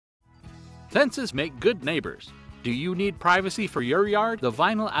Fences make good neighbors. Do you need privacy for your yard? The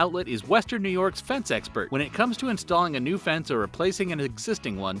Vinyl Outlet is Western New York's fence expert. When it comes to installing a new fence or replacing an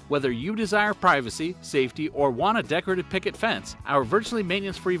existing one, whether you desire privacy, safety, or want a decorative picket fence, our virtually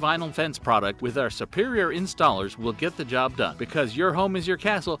maintenance-free vinyl fence product with our superior installers will get the job done. Because your home is your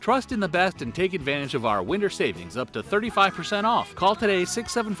castle, trust in the best and take advantage of our winter savings up to 35% off. Call today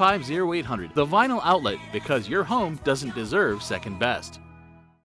 675-0800. The Vinyl Outlet, because your home doesn't deserve second best.